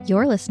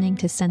You're listening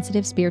to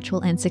Sensitive, Spiritual,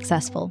 and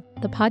Successful,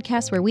 the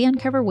podcast where we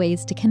uncover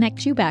ways to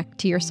connect you back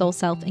to your soul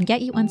self and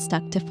get you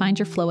unstuck to find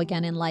your flow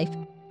again in life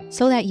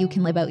so that you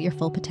can live out your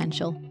full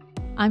potential.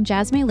 I'm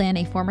Jasmine Lynn,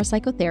 a former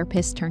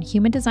psychotherapist turned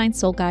human design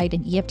soul guide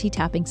and EFT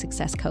tapping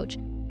success coach,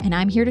 and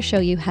I'm here to show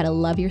you how to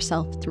love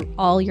yourself through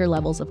all your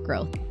levels of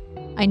growth.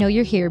 I know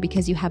you're here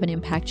because you have an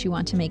impact you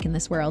want to make in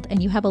this world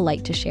and you have a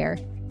light to share,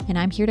 and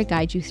I'm here to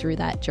guide you through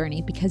that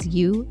journey because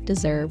you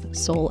deserve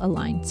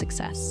soul-aligned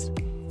success.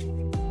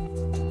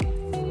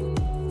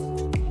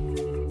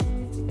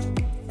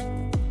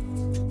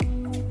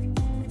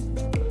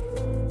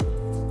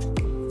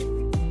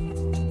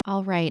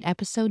 All right,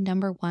 episode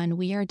number 1,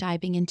 we are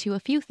diving into a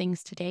few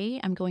things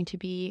today. I'm going to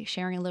be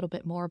sharing a little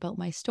bit more about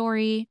my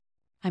story.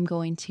 I'm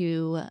going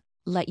to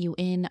let you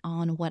in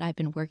on what I've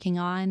been working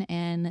on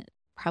and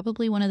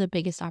probably one of the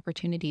biggest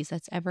opportunities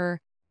that's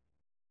ever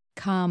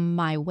come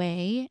my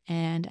way.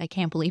 And I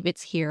can't believe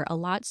it's here a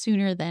lot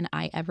sooner than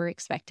I ever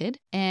expected.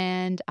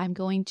 And I'm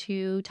going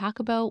to talk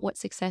about what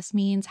success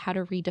means, how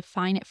to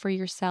redefine it for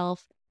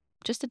yourself,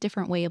 just a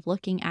different way of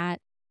looking at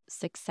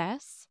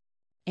success.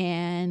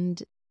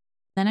 And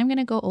then I'm going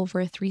to go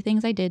over 3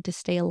 things I did to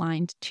stay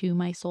aligned to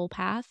my soul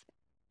path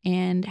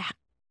and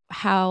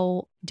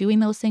how doing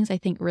those things I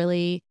think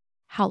really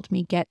helped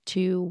me get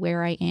to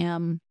where I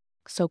am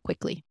so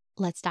quickly.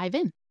 Let's dive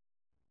in.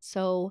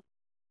 So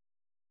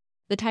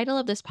the title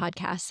of this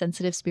podcast,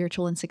 Sensitive,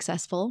 Spiritual, and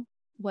Successful,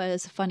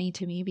 was funny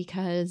to me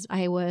because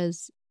I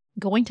was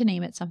going to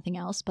name it something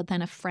else, but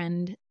then a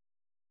friend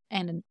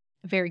and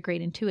a very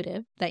great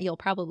intuitive that you'll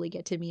probably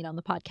get to meet on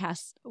the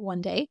podcast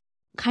one day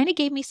kind of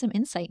gave me some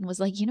insight and was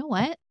like, you know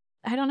what?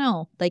 I don't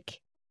know. Like,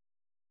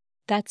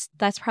 that's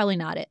probably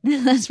not it.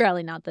 That's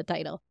probably not the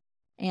title.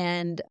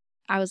 And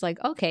I was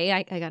like, okay,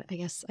 I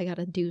guess I got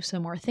to do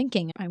some more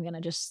thinking. I'm going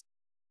to just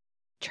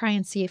try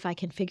and see if I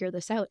can figure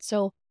this out.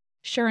 So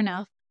sure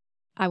enough,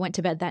 I went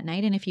to bed that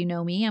night. And if you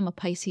know me, I'm a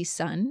Pisces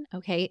sun.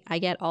 Okay. I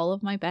get all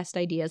of my best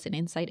ideas and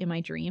insight in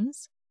my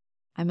dreams.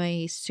 I'm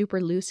a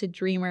super lucid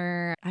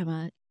dreamer. I'm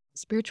a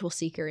spiritual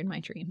seeker in my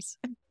dreams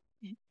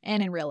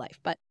and in real life.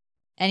 But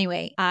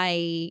anyway,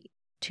 I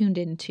tuned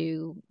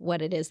into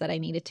what it is that I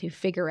needed to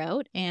figure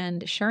out.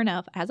 And sure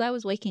enough, as I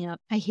was waking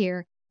up, I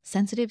hear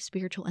sensitive,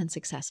 spiritual, and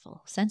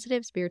successful.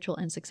 Sensitive, spiritual,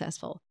 and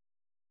successful.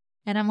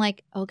 And I'm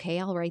like, okay,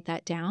 I'll write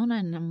that down.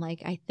 And I'm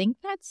like, I think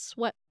that's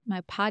what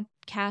my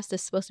podcast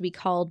is supposed to be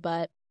called,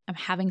 but I'm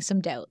having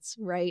some doubts,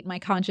 right? My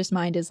conscious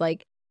mind is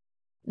like,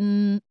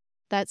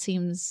 that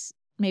seems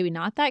maybe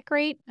not that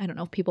great. I don't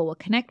know if people will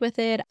connect with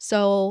it.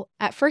 So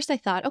at first I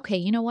thought, okay,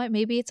 you know what?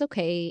 Maybe it's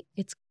okay.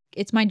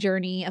 It's my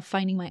journey of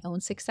finding my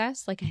own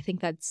success. Like, I think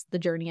that's the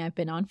journey I've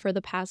been on for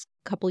the past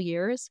couple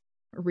years,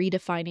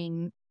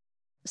 redefining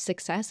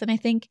success. And I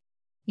think,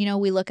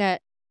 we look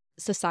at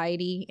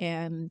society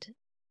and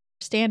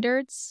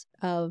standards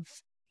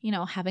of,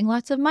 having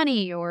lots of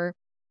money or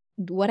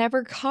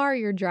whatever car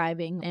you're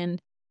driving.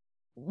 And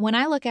when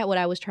I look at what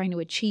I was trying to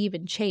achieve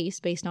and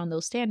chase based on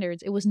those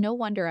standards, it was no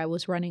wonder I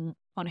was running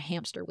on a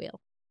hamster wheel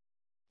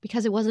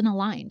because it wasn't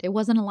aligned. It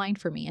wasn't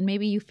aligned for me. And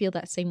maybe you feel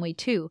that same way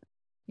too.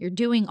 You're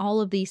doing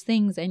all of these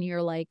things and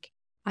you're like,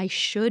 I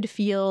should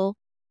feel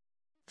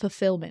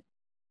fulfillment.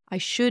 I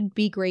should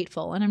be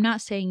grateful. And I'm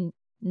not saying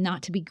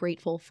not to be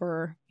grateful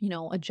for,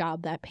 a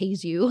job that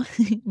pays you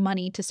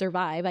money to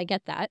survive. I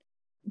get that.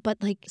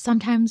 But like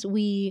sometimes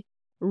we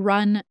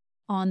run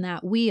on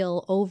that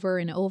wheel over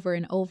and over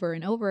and over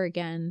and over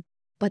again,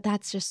 but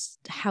that's just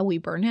how we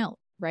burn out,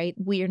 right?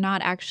 We are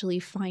not actually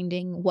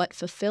finding what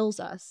fulfills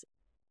us,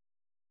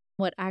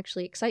 what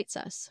actually excites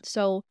us.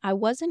 So I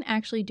wasn't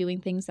actually doing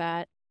things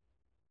that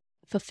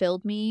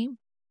fulfilled me.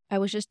 I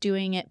was just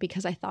doing it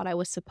because I thought I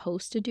was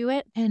supposed to do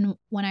it. And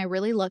when I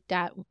really looked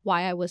at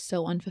why I was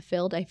so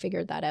unfulfilled, I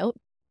figured that out.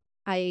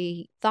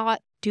 I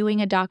thought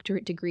doing a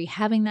doctorate degree,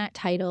 having that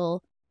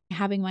title,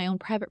 having my own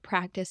private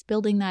practice,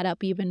 building that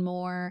up even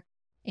more,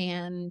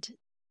 and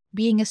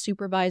being a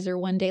supervisor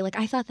one day, like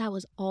I thought that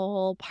was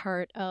all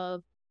part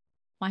of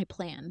my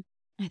plan.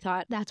 I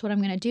thought that's what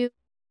I'm going to do.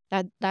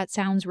 That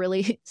sounds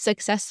really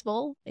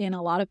successful in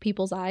a lot of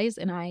people's eyes,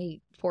 and I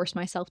forced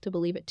myself to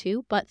believe it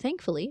too. But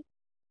thankfully,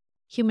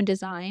 human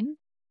design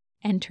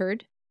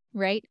entered,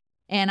 right?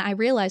 And I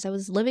realized I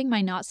was living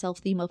my not self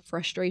theme of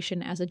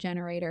frustration as a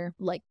generator,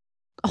 like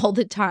all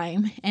the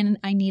time, and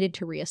I needed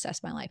to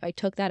reassess my life. I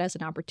took that as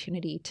an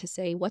opportunity to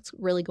say, what's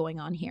really going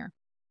on here?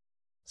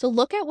 So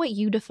look at what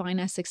you define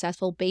as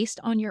successful based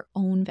on your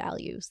own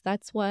values.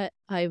 That's what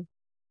I've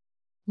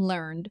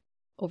learned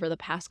over the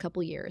past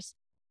couple years.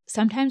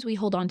 Sometimes we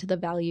hold on to the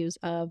values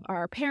of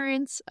our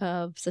parents,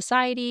 of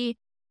society,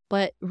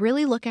 but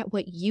really look at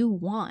what you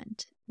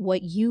want,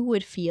 what you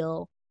would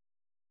feel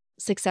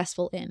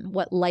successful in,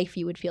 what life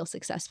you would feel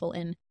successful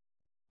in.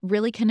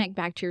 Really connect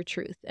back to your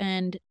truth.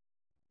 And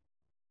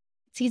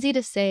it's easy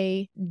to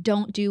say,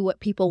 don't do what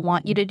people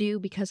want you to do,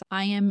 because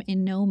I am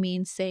in no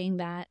means saying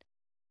that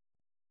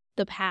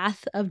the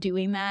path of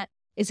doing that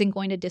isn't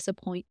going to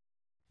disappoint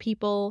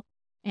people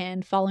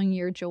and following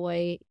your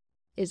joy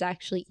is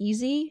actually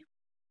easy.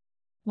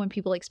 when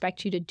people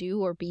expect you to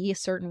do or be a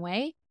certain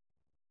way,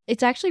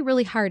 it's actually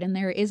really hard, and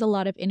there is a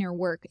lot of inner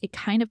work. It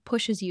kind of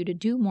pushes you to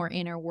do more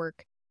inner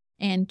work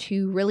and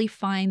to really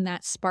find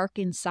that spark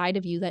inside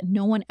of you that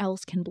no one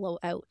else can blow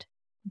out.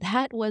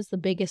 That was the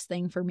biggest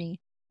thing for me.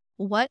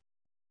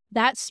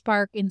 That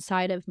spark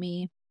inside of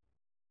me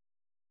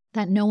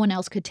that no one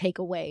else could take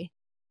away.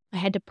 I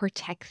had to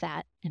protect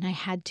that, and I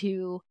had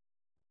to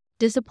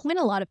disappoint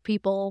a lot of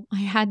people.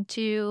 I had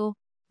to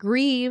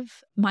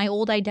grieve my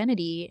old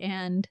identity,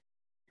 and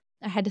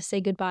I had to say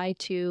goodbye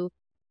to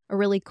a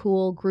really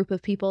cool group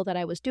of people that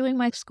I was doing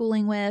my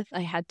schooling with.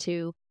 I had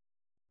to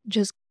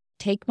just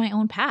take my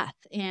own path.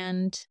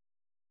 And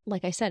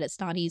like I said, it's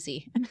not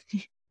easy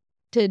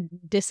to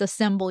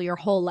disassemble your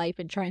whole life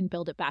and try and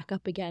build it back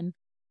up again.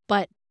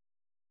 But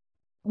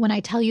when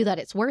I tell you that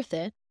it's worth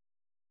it,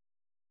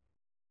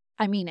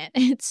 I mean it.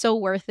 It's so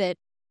worth it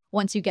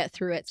once you get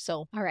through it.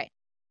 So, all right,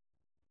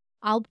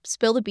 I'll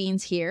spill the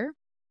beans here.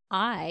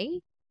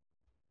 I,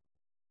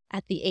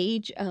 at the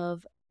age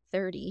of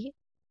 30,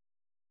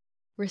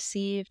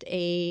 received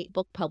a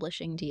book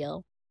publishing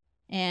deal.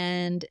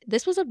 And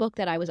this was a book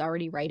that I was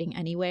already writing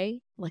anyway.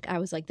 Like, I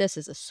was like, this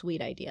is a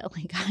sweet idea.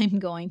 Like, I'm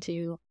going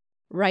to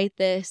write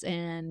this,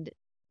 and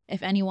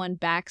if anyone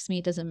backs me,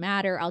 it doesn't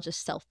matter. I'll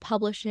just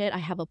self-publish it. I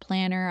have a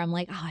planner. I'm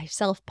like, oh, I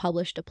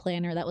self-published a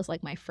planner. That was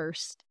like my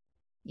first,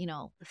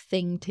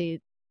 thing to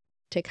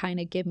kind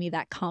of give me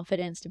that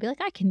confidence to be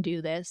like, I can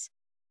do this.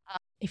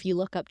 If you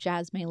look up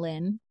Jasmine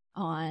Lynn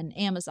on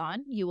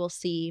Amazon, you will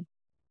see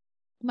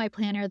my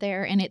planner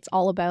there, and it's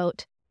all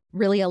about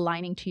really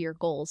aligning to your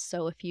goals.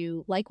 So if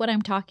you like what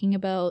I'm talking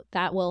about,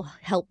 that will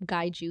help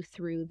guide you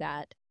through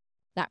that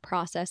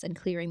process and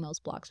clearing those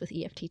blocks with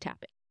EFT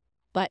tapping.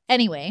 But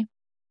anyway,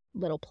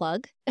 little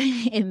plug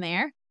in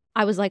there.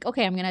 I was like,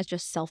 okay, I'm going to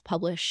just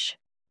self-publish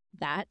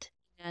that,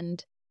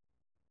 and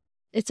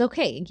it's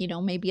okay.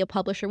 Maybe a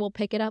publisher will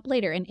pick it up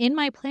later. And in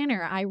my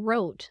planner, I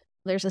wrote,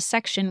 there's a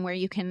section where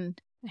you can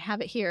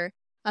have it here,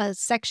 a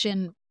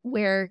section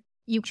where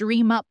you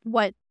dream up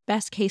what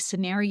best case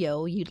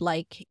scenario you'd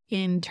like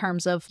in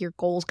terms of your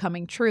goals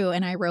coming true.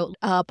 And I wrote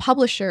a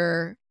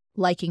publisher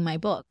liking my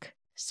book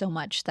so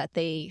much that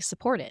they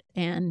support it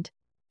and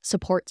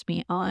supports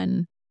me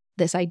on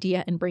this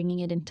idea and bringing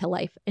it into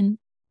life. And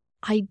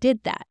I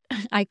did that.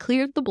 I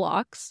cleared the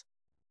blocks.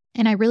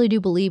 And I really do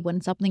believe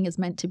when something is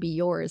meant to be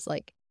yours,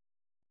 like,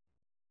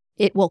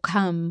 it will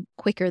come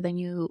quicker than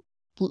you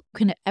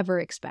can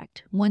ever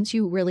expect. Once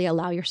you really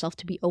allow yourself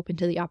to be open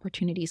to the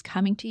opportunities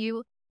coming to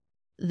you,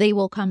 they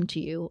will come to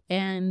you.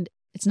 And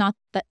it's not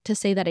that to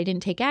say that I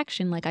didn't take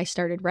action. Like, I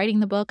started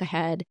writing the book. I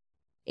had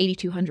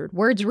 8,200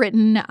 words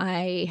written.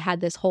 I had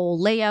this whole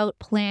layout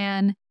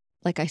plan.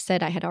 Like I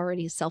said, I had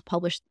already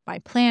self-published my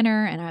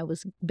planner, and I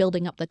was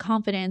building up the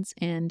confidence.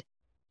 And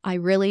I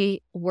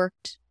really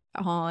worked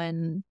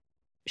on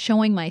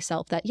showing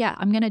myself that, yeah,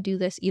 I'm going to do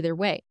this either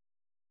way.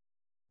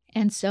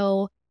 And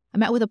so I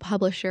met with a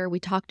publisher. We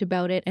talked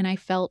about it. And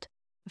the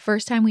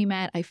first time we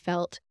met, I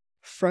felt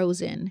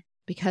frozen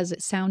because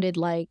it sounded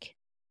like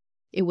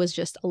it was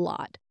just a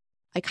lot.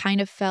 I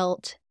kind of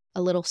felt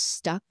a little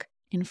stuck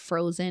and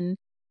frozen.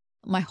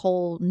 My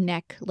whole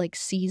neck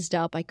seized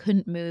up. I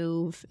couldn't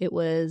move. It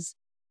was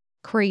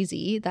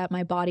crazy that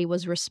my body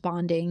was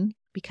responding,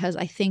 because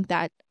I think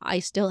that I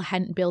still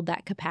hadn't built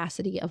that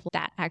capacity of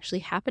that actually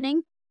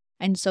happening.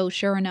 And so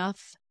sure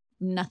enough,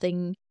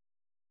 nothing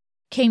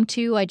came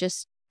to. I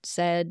just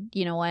said,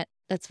 you know what,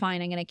 that's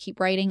fine. I'm going to keep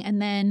writing. And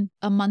then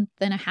a month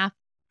and a half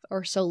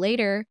or so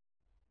later,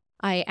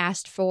 I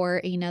asked for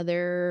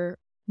another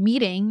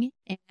meeting,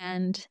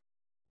 and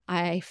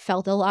I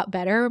felt a lot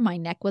better. My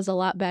neck was a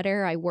lot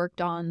better. I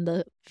worked on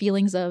the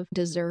feelings of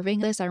deserving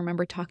this. I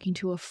remember talking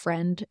to a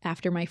friend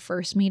after my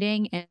first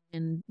meeting,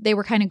 and they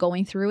were kind of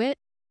going through it.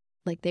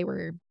 Like, they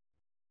were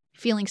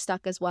feeling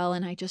stuck as well.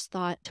 And I just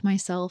thought to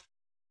myself,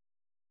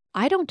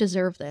 I don't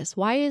deserve this.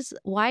 Why is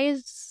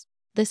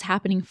this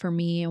happening for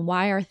me? And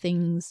why are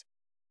things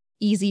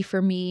easy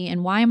for me?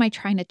 And why am I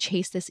trying to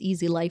chase this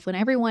easy life when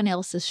everyone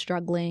else is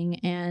struggling?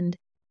 And,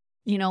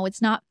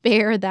 it's not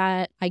fair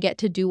that I get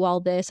to do all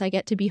this. I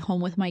get to be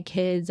home with my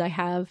kids. I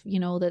have,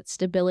 that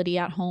stability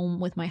at home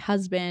with my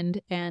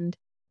husband. And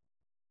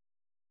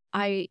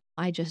I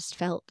just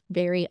felt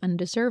very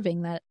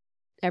undeserving that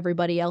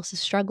everybody else is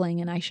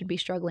struggling and I should be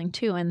struggling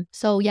too. And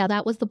so, yeah,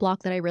 that was the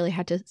block that I really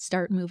had to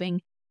start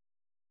moving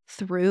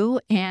through.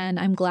 And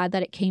I'm glad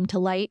that it came to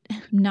light.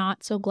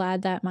 Not so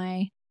glad that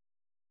my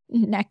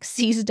neck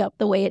seized up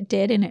the way it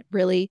did. And it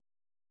really,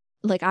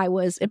 I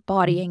was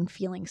embodying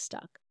feeling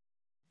stuck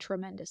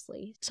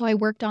tremendously. So I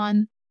worked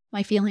on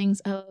my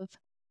feelings of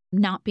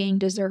not being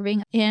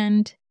deserving.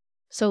 And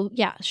so,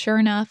 yeah, sure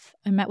enough,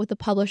 I met with the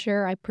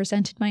publisher. I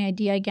presented my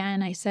idea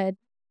again. I said,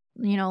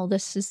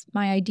 this is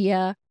my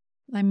idea.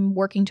 I'm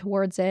working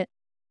towards it.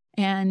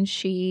 And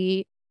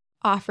she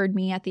offered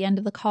me, at the end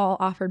of the call,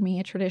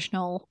 a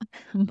traditional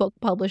book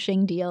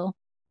publishing deal.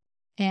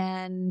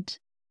 And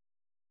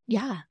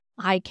yeah,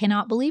 I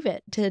cannot believe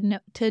it.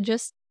 To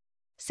just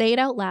say it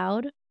out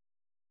loud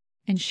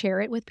and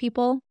share it with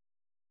people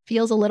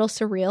feels a little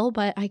surreal,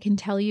 but I can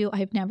tell you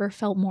I've never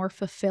felt more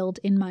fulfilled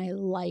in my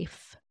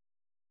life.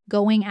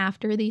 Going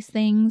after these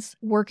things,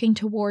 working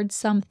towards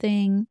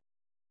something,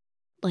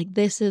 like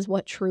this is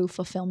what true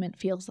fulfillment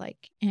feels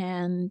like.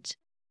 And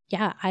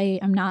yeah, I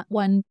am not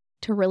one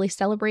to really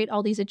celebrate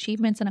all these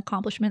achievements and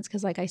accomplishments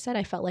because, like I said,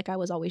 I felt like I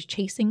was always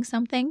chasing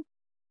something.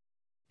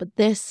 But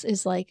this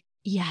is like,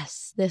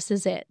 yes, this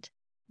is it.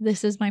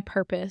 This is my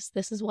purpose.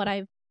 This is what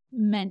I've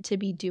meant to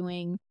be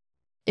doing.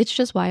 It's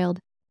just wild.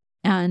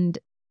 And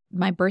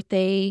my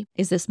birthday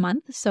is this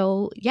month.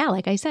 So yeah,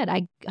 like I said,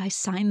 I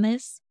signed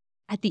this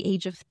at the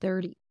age of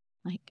 30.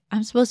 Like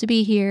I'm supposed to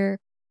be here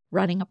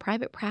running a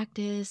private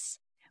practice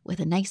with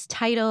a nice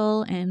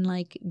title and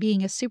like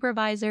being a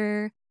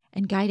supervisor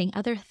and guiding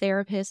other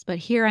therapists. But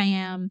here I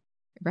am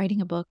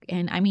writing a book.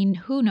 And I mean,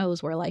 who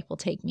knows where life will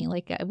take me?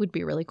 Like it would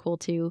be really cool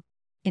to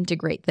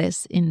integrate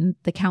this in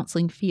the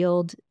counseling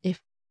field.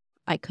 If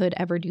I could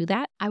ever do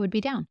that, I would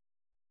be down.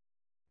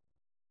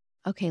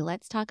 Okay,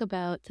 let's talk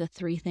about the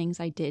 3 things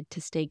I did to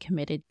stay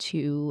committed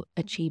to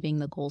achieving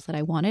the goals that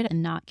I wanted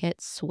and not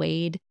get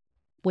swayed,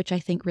 which I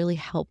think really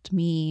helped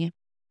me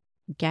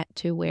get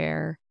to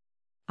where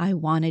I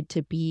wanted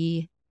to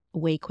be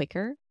way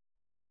quicker.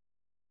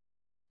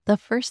 The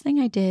first thing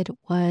I did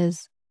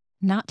was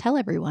not tell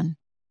everyone.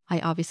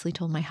 I obviously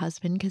told my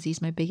husband because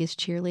he's my biggest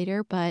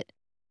cheerleader, but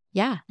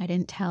yeah, I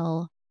didn't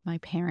tell my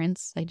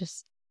parents. I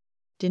just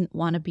didn't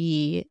want to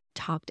be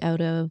talked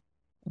out of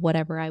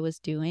whatever I was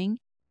doing.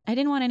 I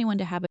didn't want anyone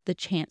to have the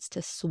chance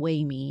to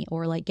sway me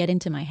or like get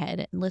into my head.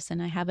 And listen,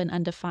 I have an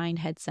undefined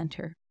head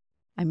center.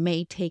 I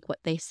may take what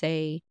they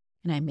say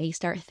and I may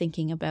start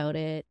thinking about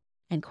it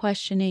and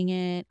questioning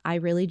it. I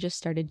really just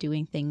started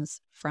doing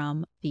things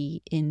from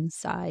the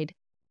inside.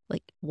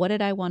 Like, what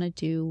did I want to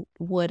do?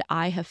 Would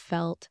I have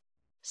felt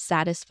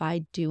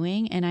satisfied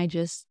doing? And I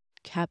just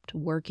kept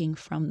working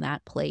from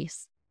that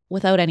place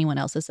without anyone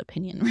else's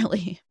opinion,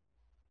 really.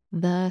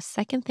 The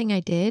second thing I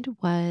did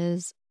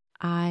was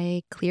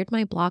I cleared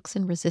my blocks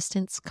and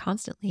resistance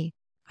constantly.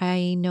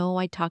 I know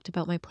I talked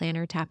about my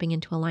planner tapping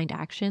into aligned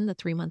action, the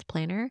 3-month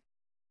planner.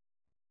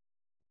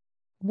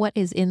 What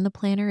is in the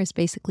planner is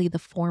basically the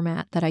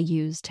format that I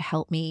use to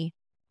help me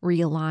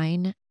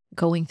realign.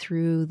 Going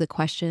through the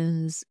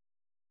questions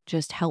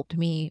just helped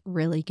me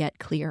really get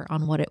clear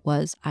on what it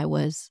was I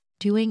was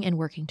doing and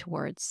working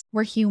towards.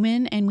 We're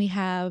human and we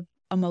have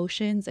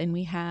emotions and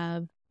we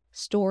have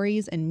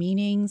stories and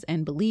meanings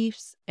and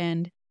beliefs.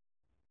 And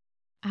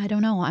I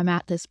don't know, I'm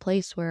at this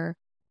place where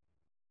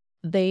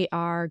they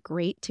are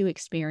great to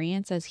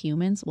experience as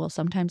humans. Well,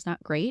 sometimes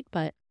not great,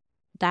 but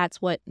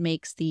that's what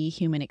makes the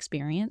human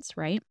experience,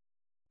 right?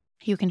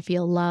 You can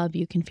feel love,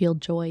 you can feel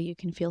joy, you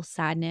can feel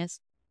sadness.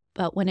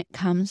 But when it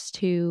comes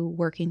to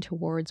working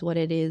towards what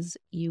it is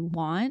you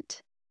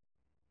want,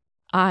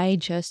 I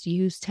just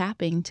use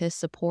tapping to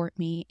support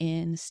me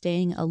in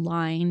staying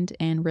aligned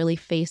and really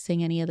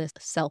facing any of the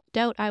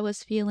self-doubt I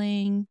was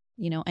feeling,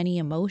 any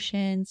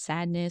emotion,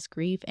 sadness,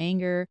 grief,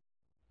 anger,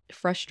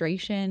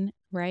 frustration,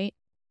 right?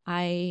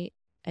 I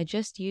I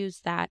just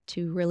used that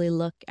to really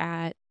look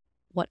at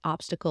what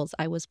obstacles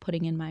I was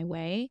putting in my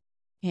way.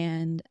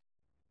 And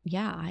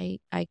yeah,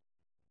 I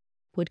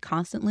would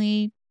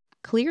constantly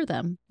clear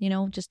them,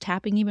 just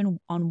tapping even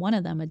on one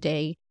of them a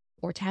day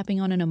or tapping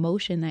on an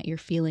emotion that you're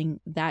feeling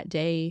that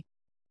day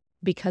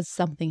because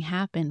something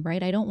happened,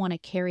 right? I don't want to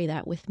carry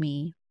that with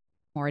me,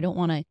 or I don't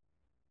want to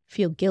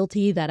feel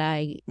guilty that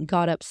I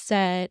got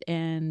upset.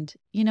 And,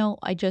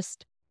 I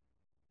just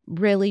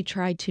really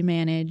tried to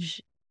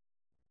manage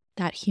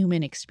that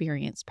human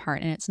experience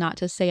part. And it's not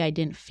to say I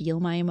didn't feel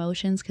my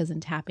emotions, because in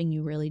tapping,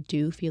 you really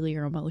do feel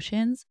your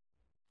emotions.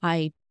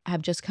 I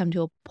have just come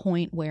to a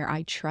point where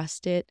I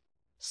trust it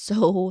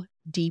so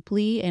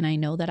deeply, and I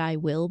know that I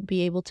will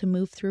be able to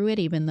move through it,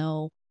 even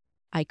though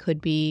I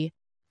could be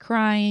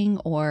crying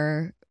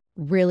or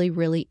really,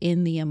 really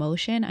in the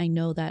emotion. I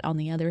know that on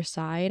the other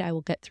side, I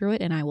will get through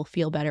it and I will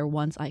feel better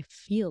once I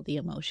feel the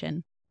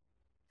emotion.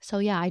 So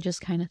yeah, I just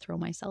kind of throw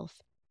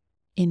myself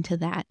into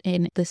that.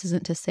 And this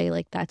isn't to say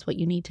like that's what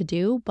you need to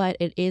do, but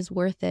it is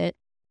worth it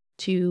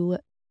to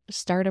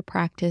start a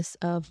practice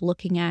of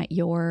looking at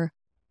your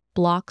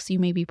blocks you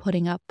may be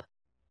putting up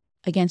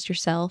against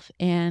yourself.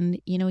 And,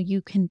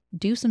 you can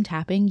do some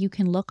tapping. You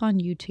can look on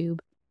YouTube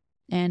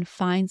and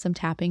find some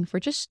tapping for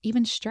just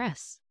even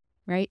stress,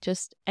 right?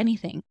 Just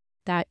anything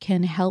that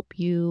can help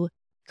you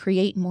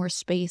create more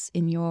space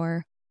in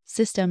your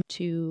system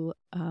to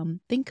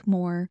think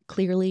more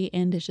clearly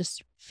and to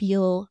just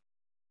feel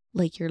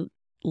like you're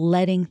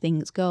letting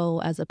things go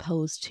as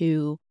opposed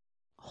to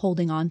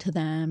holding on to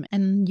them.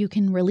 And you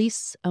can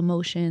release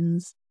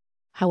emotions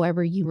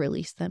however you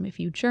release them. If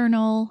you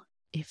journal,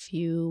 if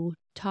you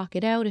talk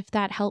it out, if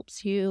that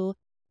helps you,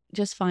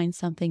 just find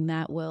something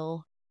that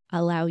will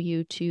allow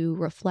you to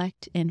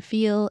reflect and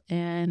feel,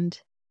 and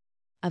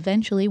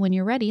eventually, when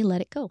you're ready,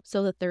 let it go.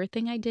 So the third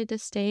thing I did to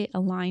stay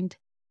aligned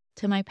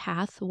to my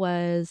path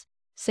was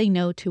say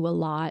no to a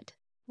lot.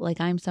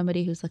 Like, I'm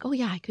somebody who's like, oh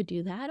yeah, I could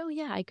do that. Oh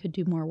yeah, I could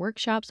do more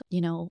workshops.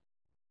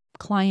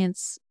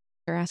 Clients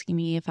They're asking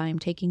me if I'm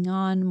taking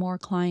on more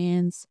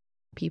clients.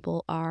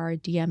 People are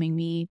DMing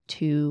me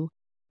to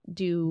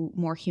do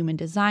more human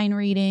design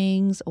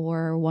readings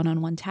or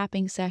one-on-one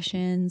tapping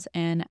sessions.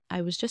 And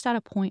I was just at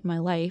a point in my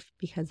life,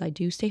 because I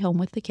do stay home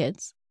with the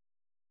kids,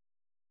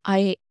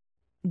 I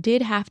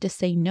did have to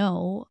say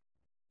no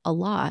a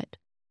lot.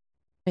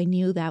 I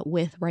knew that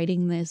with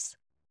writing this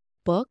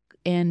book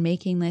and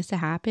making this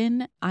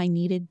happen, I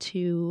needed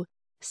to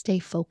stay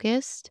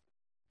focused.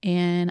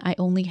 And I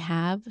only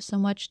have so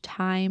much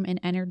time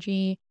and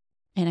energy.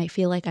 And I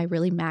feel like I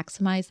really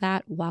maximize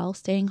that while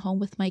staying home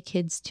with my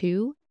kids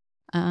too.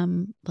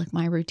 Like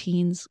my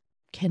routines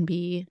can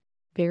be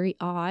very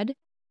odd,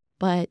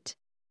 but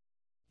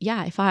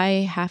yeah, if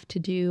I have to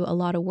do a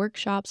lot of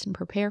workshops and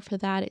prepare for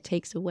that, it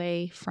takes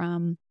away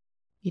from,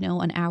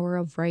 an hour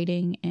of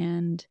writing.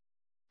 And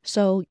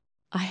so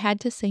I had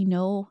to say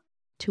no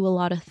to a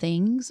lot of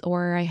things,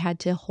 or I had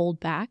to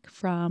hold back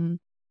from,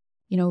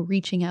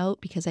 reaching out,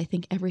 because I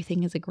think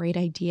everything is a great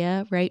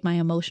idea, right? My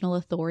emotional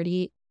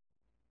authority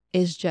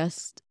is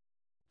just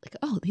like,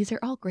 oh, these are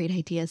all great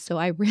ideas. So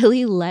I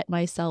really let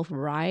myself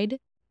ride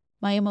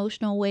my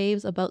emotional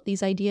waves about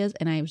these ideas.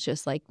 And I was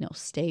just like, no,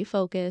 stay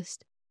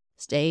focused,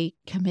 stay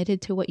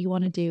committed to what you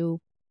want to do.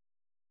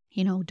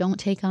 Don't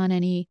take on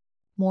any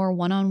more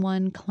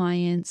one-on-one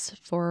clients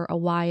for a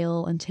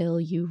while until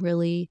you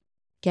really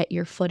get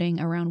your footing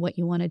around what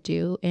you want to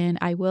do. And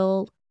I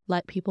will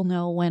let people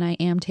know when I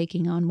am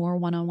taking on more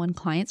one-on-one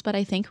clients. But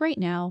I think right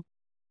now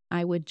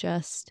I would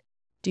just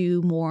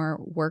do more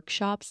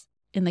workshops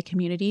in the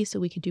community so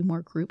we could do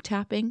more group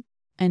tapping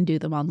and do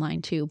them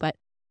online too. But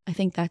I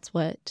think that's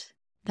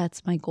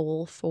my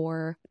goal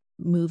for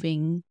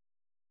moving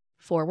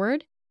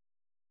forward.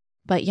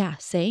 But yeah,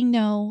 saying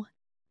no,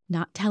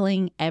 not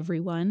telling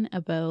everyone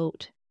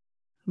about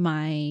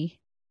my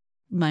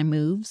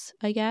moves,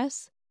 I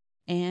guess,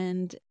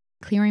 and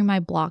clearing my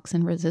blocks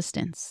and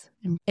resistance.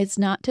 And it's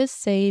not to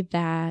say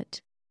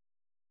that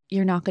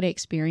you're not going to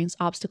experience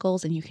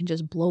obstacles and you can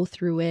just blow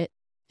through it.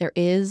 There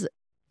is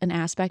an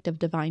aspect of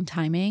divine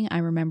timing. I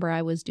remember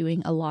I was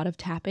doing a lot of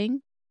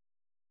tapping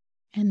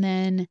and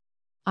then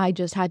I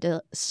just had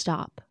to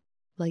stop.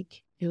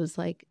 Like, it was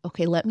like,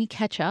 okay, let me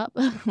catch up,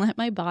 let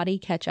my body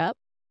catch up.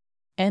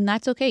 And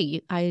that's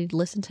okay. I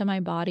listened to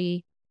my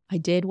body. I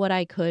did what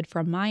I could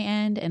from my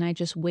end, and I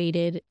just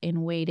waited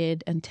and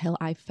waited until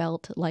I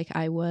felt like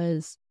I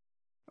was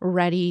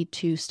ready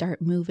to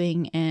start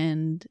moving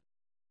and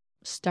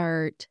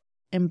start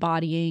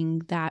embodying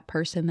that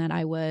person that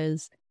I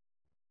was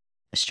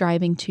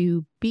striving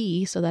to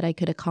be so that I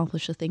could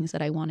accomplish the things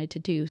that I wanted to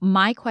do.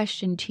 My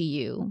question to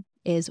you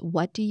is,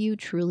 what do you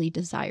truly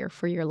desire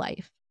for your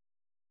life?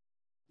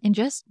 And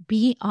just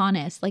be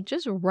honest, like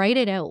just write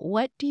it out.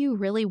 What do you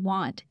really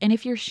want? And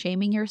if you're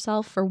shaming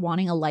yourself for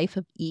wanting a life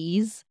of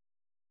ease,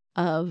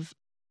 of,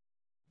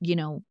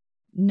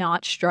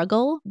 not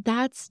struggle,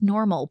 that's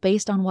normal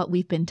based on what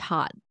we've been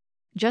taught.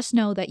 Just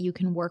know that you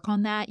can work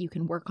on that. You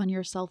can work on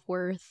your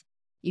self-worth.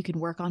 You can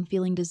work on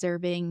feeling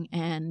deserving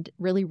and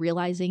really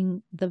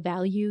realizing the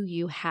value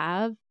you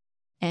have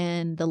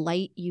and the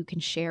light you can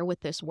share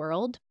with this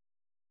world.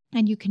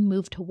 And you can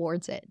move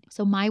towards it.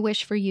 So my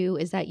wish for you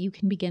is that you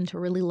can begin to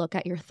really look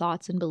at your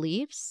thoughts and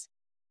beliefs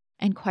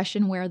and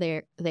question where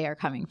they are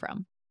coming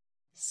from.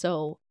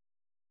 So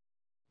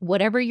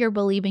whatever you're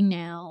believing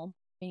now,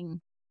 I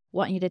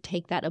want you to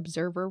take that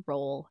observer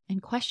role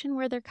and question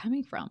where they're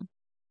coming from.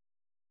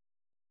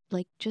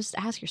 Like, just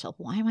ask yourself,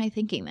 why am I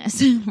thinking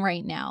this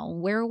right now?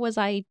 Where was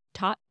I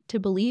taught to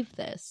believe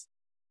this?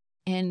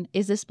 And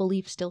is this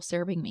belief still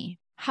serving me?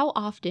 How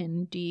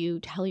often do you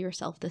tell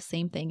yourself the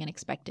same thing and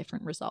expect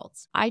different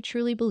results? I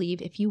truly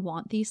believe if you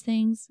want these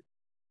things,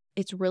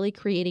 it's really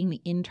creating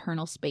the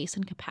internal space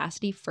and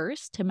capacity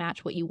first to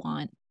match what you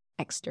want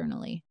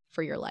externally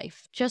for your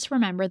life. Just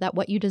remember that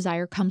what you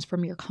desire comes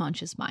from your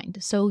conscious mind.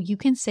 So you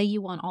can say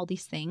you want all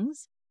these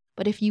things,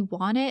 but if you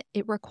want it,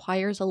 it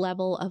requires a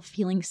level of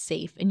feeling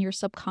safe and your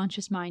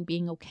subconscious mind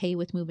being okay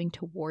with moving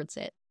towards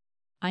it.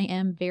 I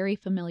am very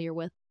familiar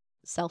with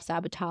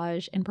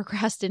self-sabotage and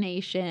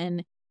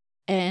procrastination.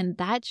 And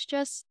that's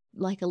just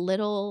like a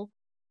little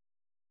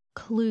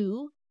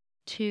clue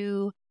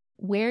to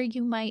where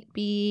you might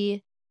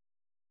be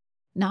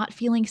not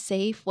feeling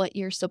safe, what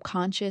your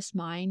subconscious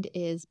mind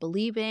is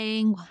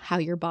believing, how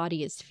your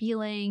body is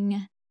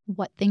feeling,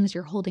 what things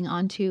you're holding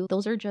on to.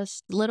 Those are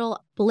just little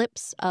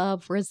blips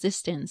of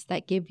resistance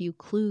that give you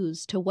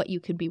clues to what you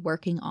could be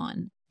working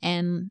on.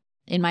 And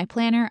in my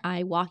planner,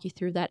 I walk you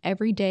through that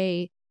every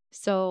day.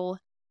 So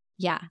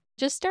yeah,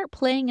 just start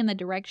playing in the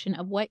direction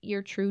of what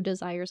your true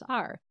desires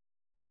are.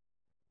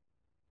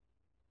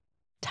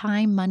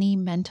 Time, money,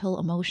 mental,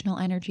 emotional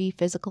energy,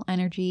 physical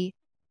energy,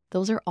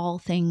 those are all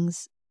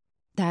things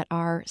that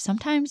are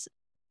sometimes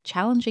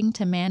challenging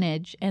to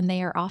manage, and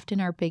they are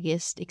often our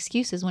biggest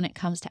excuses when it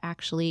comes to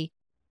actually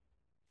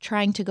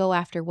trying to go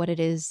after what it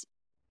is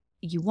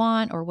you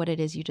want or what it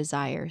is you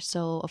desire.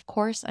 So, of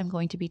course, I'm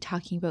going to be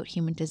talking about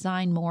human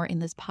design more in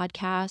this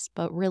podcast,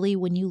 but really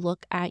when you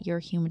look at your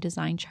human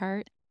design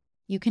chart,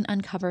 you can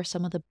uncover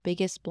some of the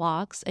biggest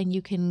blocks and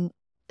you can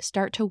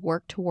start to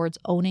work towards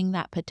owning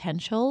that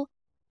potential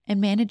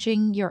and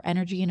managing your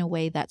energy in a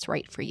way that's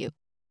right for you.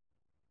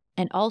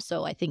 And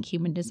also, I think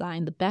human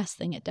design, the best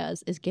thing it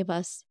does is give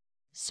us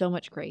so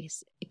much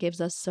grace. It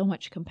gives us so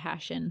much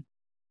compassion.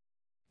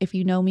 If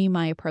you know me,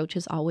 my approach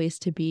is always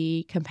to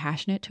be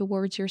compassionate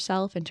towards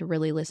yourself and to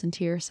really listen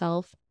to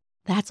yourself.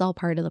 That's all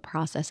part of the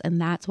process, and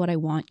that's what I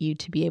want you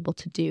to be able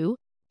to do.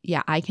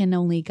 Yeah, I can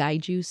only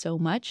guide you so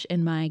much,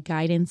 and my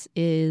guidance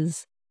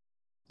is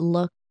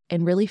look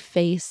and really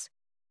face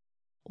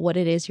what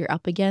it is you're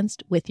up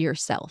against with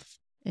yourself.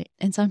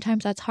 And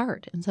sometimes that's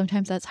hard. And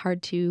sometimes that's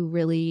hard to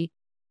really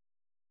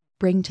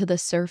bring to the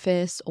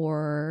surface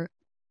or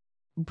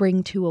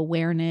bring to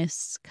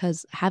awareness,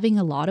 because having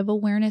a lot of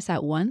awareness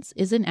at once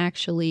isn't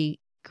actually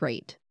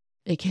great.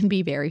 It can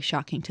be very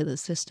shocking to the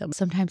system.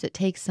 Sometimes it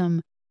takes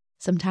some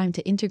time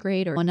to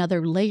integrate, or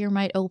another layer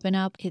might open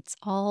up. It's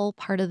all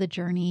part of the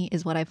journey,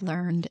 is what I've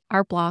learned.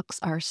 Our blocks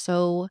are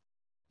so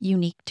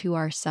unique to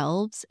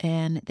ourselves,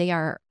 and they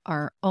are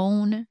our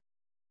own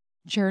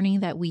journey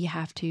that we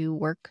have to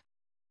work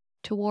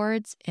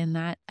towards. And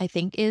that, I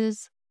think,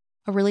 is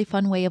a really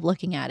fun way of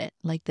looking at it.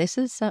 Like, this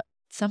is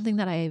something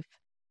that I've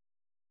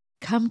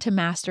come to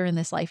master in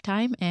this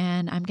lifetime,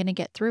 and I'm going to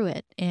get through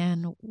it.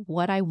 And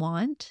what I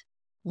want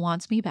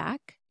wants me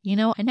back. You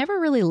know, I never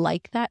really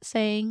liked that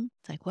saying.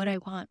 It's like, what I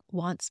want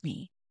wants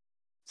me.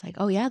 It's like,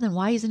 oh yeah, then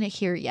why isn't it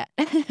here yet?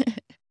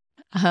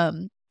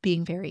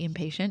 Being very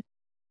impatient.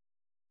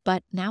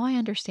 But now I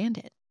understand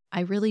it. I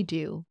really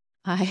do.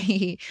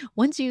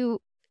 Once you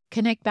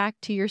connect back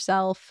to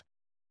yourself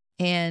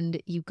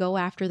and you go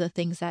after the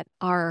things that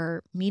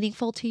are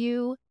meaningful to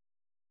you,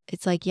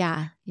 it's like,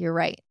 yeah, you're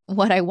right.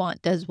 What I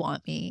want does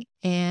want me.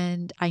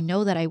 And I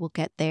know that I will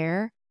get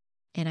there,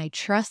 and I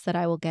trust that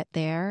I will get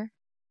there.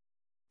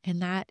 And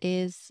that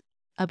is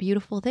a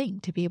beautiful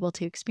thing to be able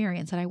to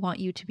experience. And I want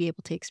you to be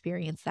able to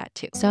experience that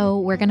too. So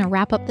we're going to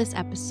wrap up this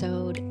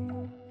episode.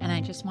 And I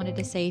just wanted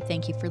to say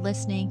thank you for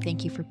listening.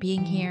 Thank you for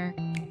being here,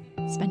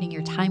 spending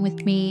your time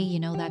with me. You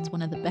know, that's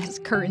one of the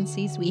best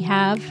currencies we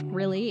have,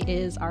 really,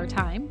 is our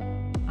time.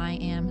 I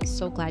am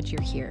so glad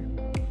you're here.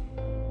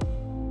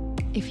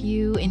 If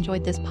you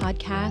enjoyed this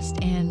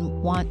podcast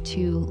and want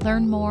to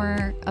learn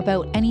more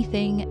about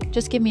anything,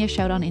 just give me a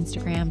shout on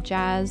Instagram,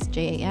 jas.eft.hd,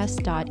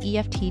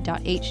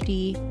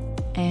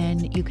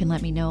 and you can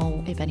let me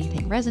know if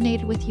anything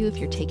resonated with you, if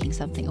you're taking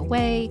something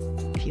away,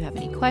 if you have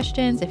any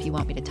questions, if you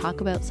want me to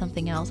talk about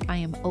something else. I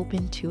am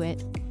open to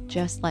it.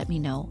 Just let me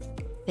know.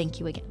 Thank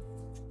you again.